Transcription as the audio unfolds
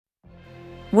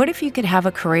What if you could have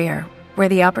a career where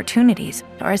the opportunities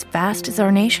are as vast as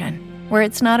our nation, where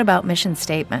it's not about mission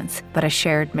statements, but a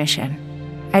shared mission?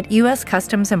 At U.S.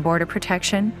 Customs and Border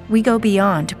Protection, we go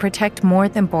beyond to protect more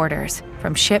than borders.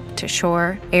 From ship to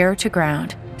shore, air to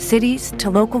ground, cities to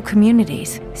local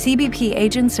communities, CBP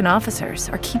agents and officers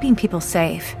are keeping people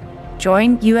safe.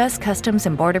 Join U.S. Customs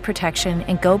and Border Protection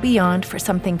and go beyond for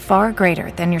something far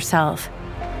greater than yourself.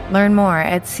 Learn more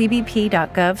at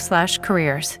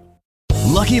cbp.gov/careers.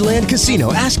 Lucky Land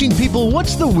Casino, asking people,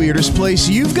 what's the weirdest place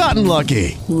you've gotten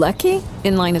lucky? Lucky?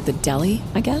 In line at the deli,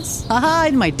 I guess? Aha,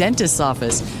 in my dentist's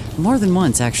office. More than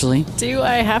once, actually. Do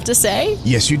I have to say?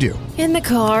 Yes, you do. In the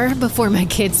car before my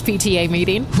kids' PTA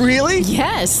meeting. Really?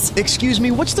 Yes. Excuse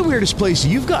me, what's the weirdest place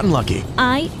you've gotten lucky?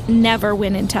 I never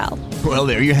win and tell. Well,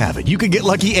 there you have it. You can get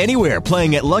lucky anywhere,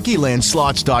 playing at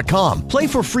LuckyLandSlots.com. Play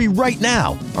for free right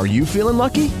now. Are you feeling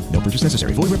lucky? No purchase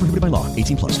necessary. Void where prohibited by law.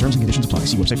 18+. Terms and conditions apply.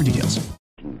 See website for details.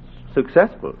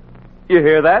 Successful. You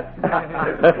hear that?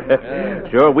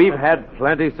 Sure, we've had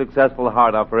plenty successful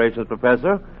heart operations,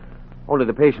 Professor. Only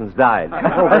the patients died.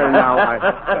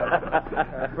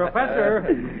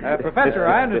 Professor,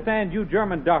 I understand you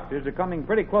German doctors are coming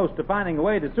pretty close to finding a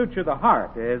way to suture the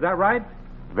heart. Is that right?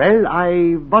 Well,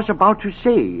 I was about to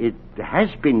say, it has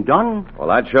been done.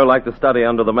 Well, I'd sure like to study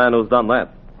under the man who's done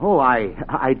that. Oh,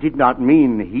 I did not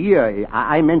mean here.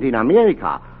 I meant in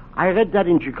America. I read that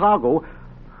in Chicago.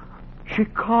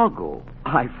 Chicago.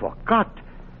 I forgot.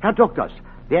 Herr Doctors,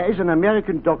 there is an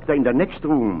American doctor in the next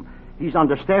room. He's on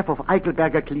the staff of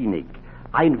Eichelberger Clinic.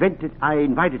 I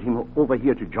invited him over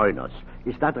here to join us.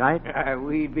 Is that right?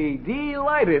 We'd be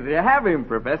delighted to have him,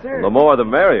 Professor. The more the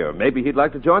merrier. Maybe he'd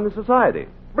like to join the society.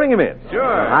 Bring him in. Sure.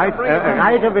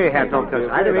 Right away, Herr Doctor.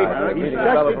 Right away. He's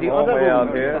just in the other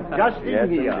room. Just in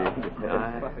here.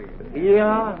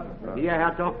 Here,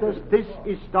 Herr Doctors. This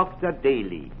is Dr.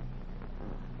 Daly.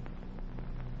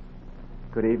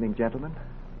 Good evening, gentlemen.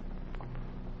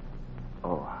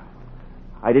 Oh,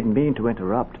 I didn't mean to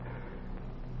interrupt.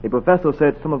 The professor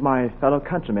said some of my fellow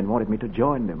countrymen wanted me to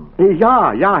join them.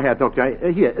 Yeah, Herr Doctor.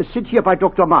 Here, sit here by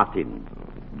Dr. Martin.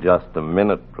 Just a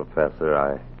minute,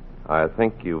 Professor. I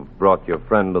think you've brought your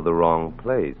friend to the wrong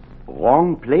place.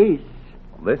 Wrong place?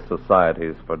 This society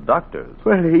is for doctors.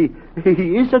 Well, he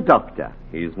is a doctor.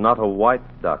 He's not a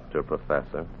white doctor,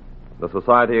 Professor. The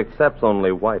society accepts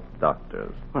only white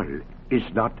doctors. Well,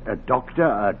 is not a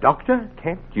doctor?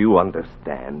 Can't you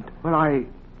understand? Well, I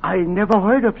never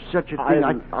heard of such a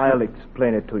thing. I'll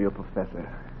explain it to you, Professor.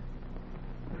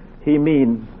 He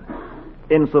means,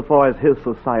 insofar as his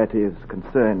society is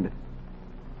concerned,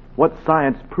 what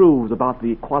science proves about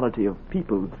the equality of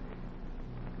peoples is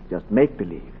just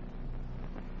make-believe.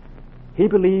 He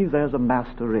believes there's a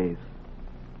master race,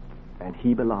 and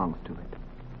he belongs to it.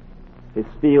 His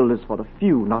field is for the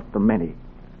few, not the many.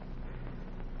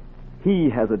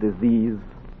 He has a disease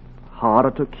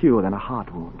harder to cure than a heart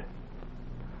wound.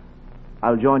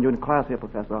 I'll join you in class here,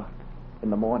 Professor, in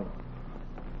the morning.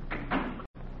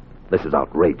 This is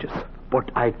outrageous. But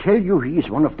I tell you, he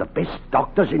is one of the best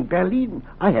doctors in Berlin.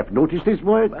 I have noticed his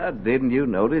work. But didn't you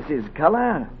notice his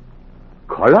color?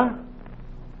 Color?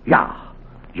 Yeah,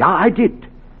 I did.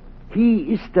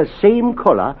 He is the same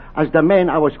color as the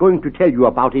man I was going to tell you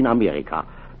about in America,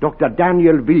 Dr.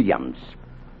 Daniel Williams.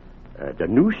 The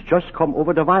news just come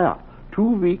over the wire. 2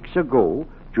 weeks ago,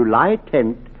 July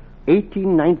 10th,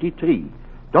 1893,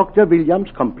 Dr. Williams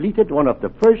completed one of the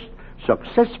first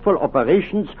successful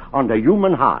operations on the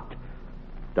human heart.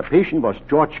 The patient was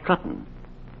George Cotton.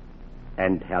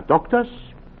 And, Herr Doctors,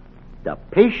 the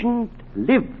patient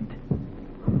lived.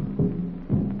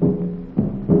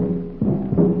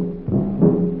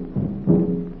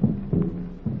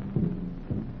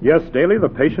 Yes, Daly, the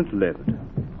patient lived.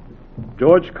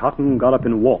 George Cotton got up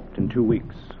and walked in 2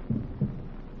 weeks.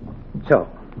 So,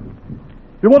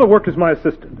 you want to work as my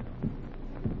assistant.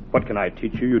 What can I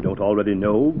teach you don't already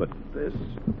know but this?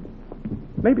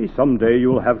 Maybe someday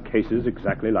you'll have cases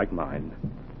exactly like mine.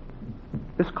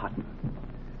 This Cotton.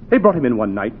 They brought him in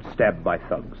one night, stabbed by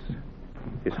thugs.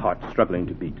 His heart struggling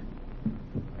to beat.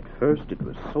 At first, it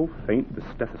was so faint the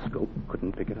stethoscope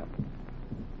couldn't pick it up.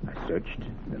 I searched,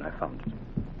 then I found it.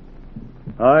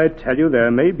 I tell you, there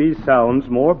may be sounds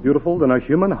more beautiful than a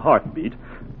human heartbeat,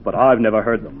 but I've never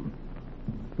heard them.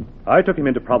 I took him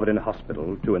into Providence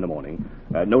Hospital, 2 a.m.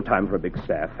 No time for a big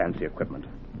staff, fancy equipment.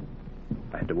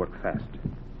 I had to work fast.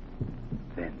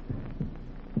 Then,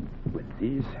 with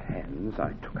these hands,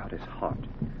 I took out his heart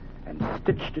and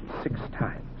stitched it 6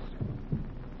 times.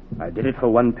 I did it for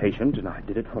one patient, and I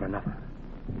did it for another.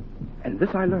 And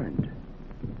this I learned.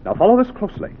 Now follow this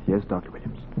closely. Yes, Dr.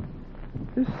 Williams.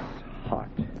 This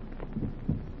heart,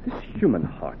 this human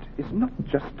heart is not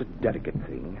just a delicate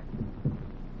thing,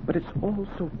 but it's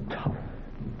also tough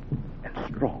and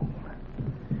strong.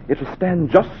 It'll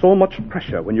stand just so much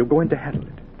pressure when you're going to handle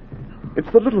it.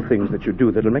 It's the little things that you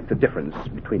do that'll make the difference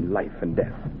between life and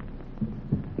death.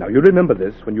 Now, you remember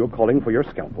this when you're calling for your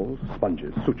scalpels,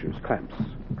 sponges, sutures, clamps.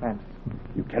 Clamps.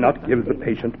 You cannot give the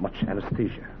patient much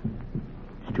anesthesia.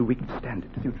 He's too weak to stand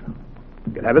it. Suture.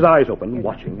 You can have his eyes open,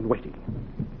 watching and waiting.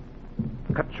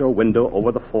 Cut your window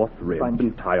over the fourth rib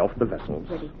and tie off the vessels.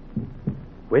 Ready.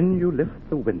 When you lift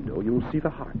the window, you'll see the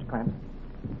heart. Clamps.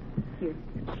 Here.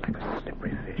 It's like a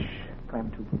slippery fish.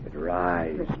 Clamp 2. It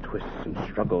writhes, twists, and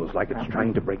struggles like it's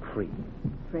trying to break free.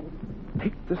 Ready.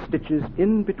 Take the stitches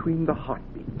in between the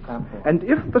heartbeats. Clamp 4. And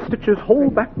if the stitches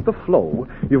hold back the flow,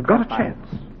 you've got a chance.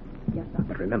 Yes, Doctor.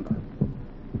 But remember,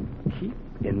 keep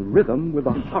in rhythm with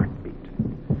the heartbeat.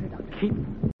 Keep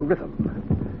rhythm.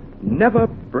 Never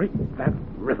break that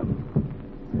rhythm.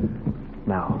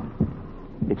 Now,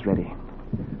 it's ready.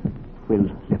 We'll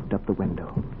lift up the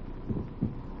window.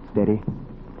 Steady.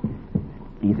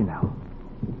 Easy now.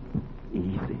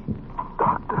 Easy.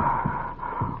 Doctor,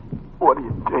 what are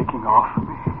you taking off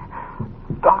me?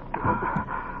 Doctor.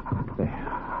 There.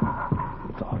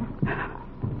 It's off.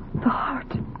 The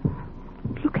heart.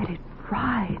 Look at it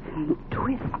writhe and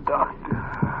twist. Doctor.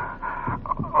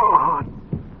 Oh,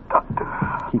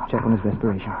 doctor. Keep check on his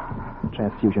respiration.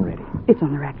 Transfusion ready. It's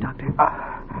on the rack, Doctor.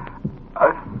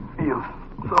 I feel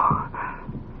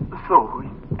so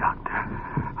weak, doctor.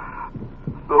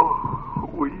 So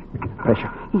weak.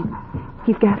 Pressure.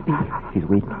 He's gasping. He's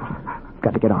weak.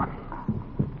 Got to get on.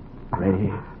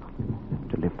 Ready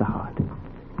to lift the heart.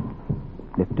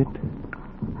 Lift it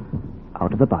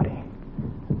out of the body.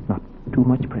 Not too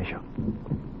much pressure.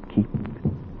 Keep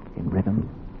in rhythm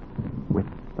with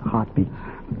the heartbeat.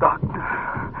 Doctor,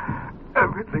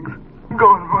 everything's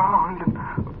going round and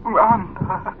round.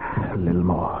 A little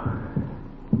more.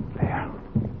 There.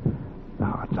 The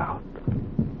heart's out.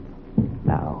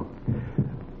 Now,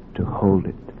 to hold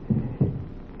it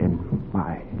in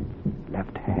my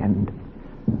left hand,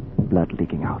 blood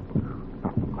leaking out.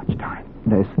 Not much time.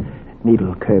 Nurse,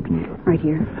 needle, curved needle. Right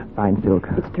here. Fine silk.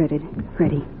 It's threaded.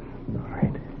 Ready. All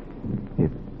right.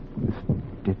 If the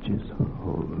stitches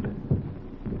hold,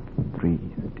 3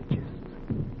 stitches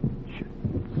should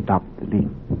stop the leak.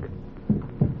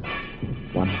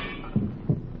 1,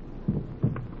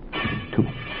 2,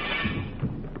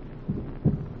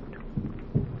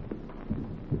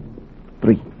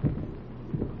 3.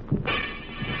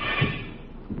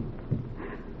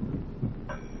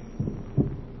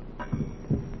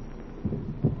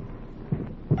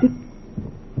 It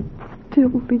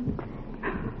still leaks.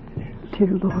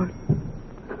 Dear Lord,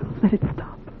 let it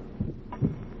stop.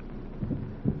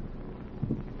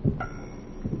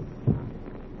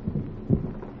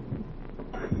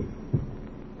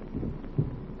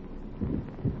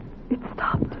 It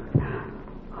stopped.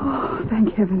 Oh,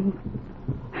 thank heaven.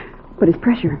 But his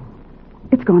pressure,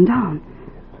 it's gone down.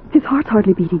 His heart's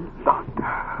hardly beating. Doctor,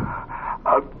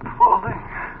 I'm falling.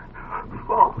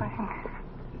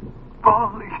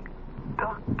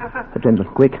 Doctor.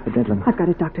 Adrenaline, quick, adrenaline. I've got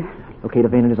it, Doctor. Locate a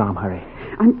vein in his arm, hurry.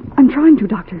 I'm trying to,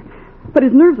 Doctor. But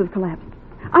his nerves have collapsed.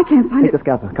 I can't find Take it. the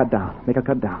scalpel, cut down. Make a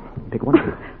cut down. Pick one,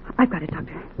 two. I've got it,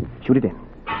 Doctor. Shoot it in.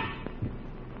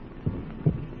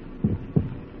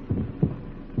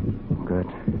 Good.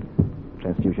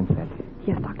 Transfusion set.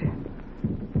 Yes, Doctor.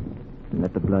 And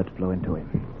let the blood flow into him.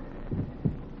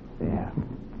 There.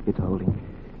 It's holding.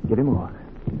 Give him more.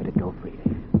 Let it go freely.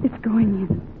 It's going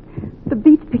in. The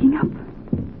beat's picking up.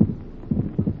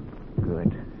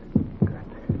 Good.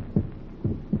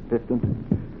 Piston.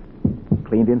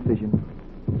 Clean the incision.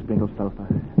 Sprinkle sulfur.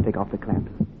 Take off the clamp.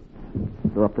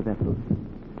 Throw up the vessels.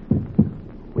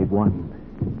 We've won.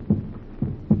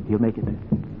 He'll make it.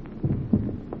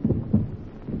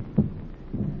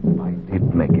 I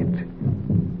did make it.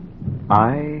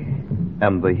 I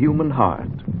am the human heart.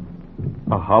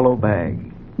 A hollow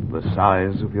bag the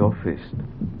size of your fist.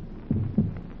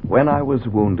 When I was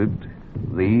wounded,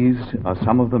 these are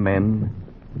some of the men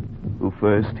who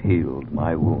first healed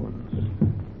my wounds.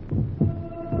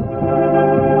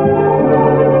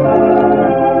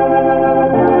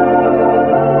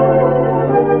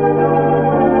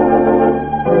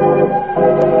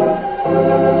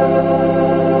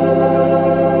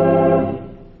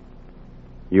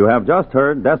 You have just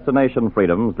heard Destination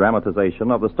Freedom's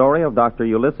dramatization of the story of Dr.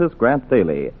 Ulysses Grant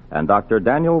Daly and Dr.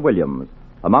 Daniel Williams,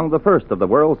 among the first of the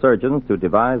world surgeons to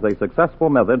devise a successful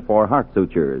method for heart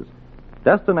sutures.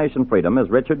 Destination Freedom is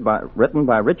written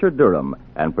by Richard Durham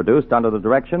and produced under the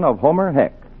direction of Homer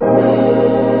Heck.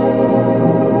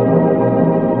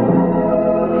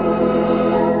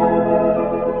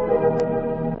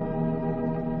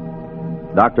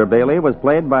 Dr. Bailey was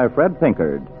played by Fred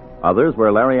Pinkard. Others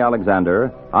were Larry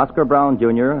Alexander, Oscar Brown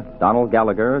Jr., Donald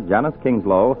Gallagher, Janice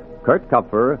Kingslow, Kurt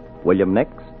Kupfer, William Nix,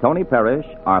 Tony Parrish,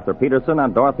 Arthur Peterson,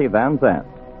 and Dorothy Van Zant.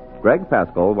 Greg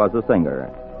Pascal was the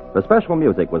singer. The special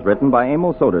music was written by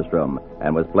Emil Soderstrom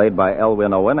and was played by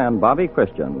Elwin Owen and Bobby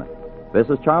Christian. This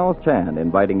is Charles Chan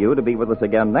inviting you to be with us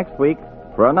again next week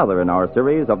for another in our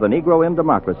series of The Negro in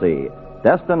Democracy,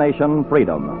 Destination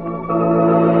Freedom.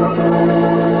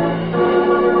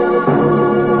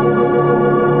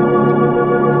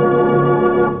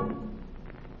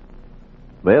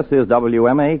 This is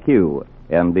WMAQ,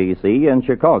 NBC in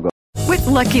Chicago. With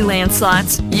Lucky Land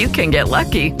Slots, you can get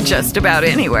lucky just about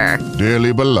anywhere.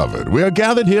 Dearly beloved, we are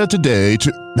gathered here today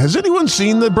to... Has anyone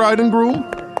seen the bride and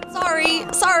groom?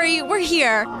 Sorry, we're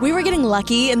here. We were getting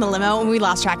lucky in the limo and we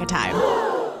lost track of time.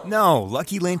 No,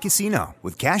 Lucky Land Casino,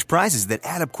 with cash prizes that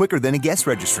add up quicker than a guest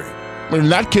registry. In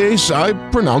that case, I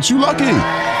pronounce you lucky.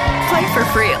 Play for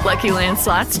free at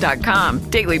LuckyLandSlots.com.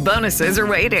 Daily bonuses are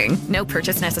waiting. No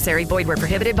purchase necessary. Void where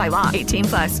prohibited by law.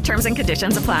 18+. Terms and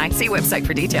conditions apply. See website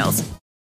for details.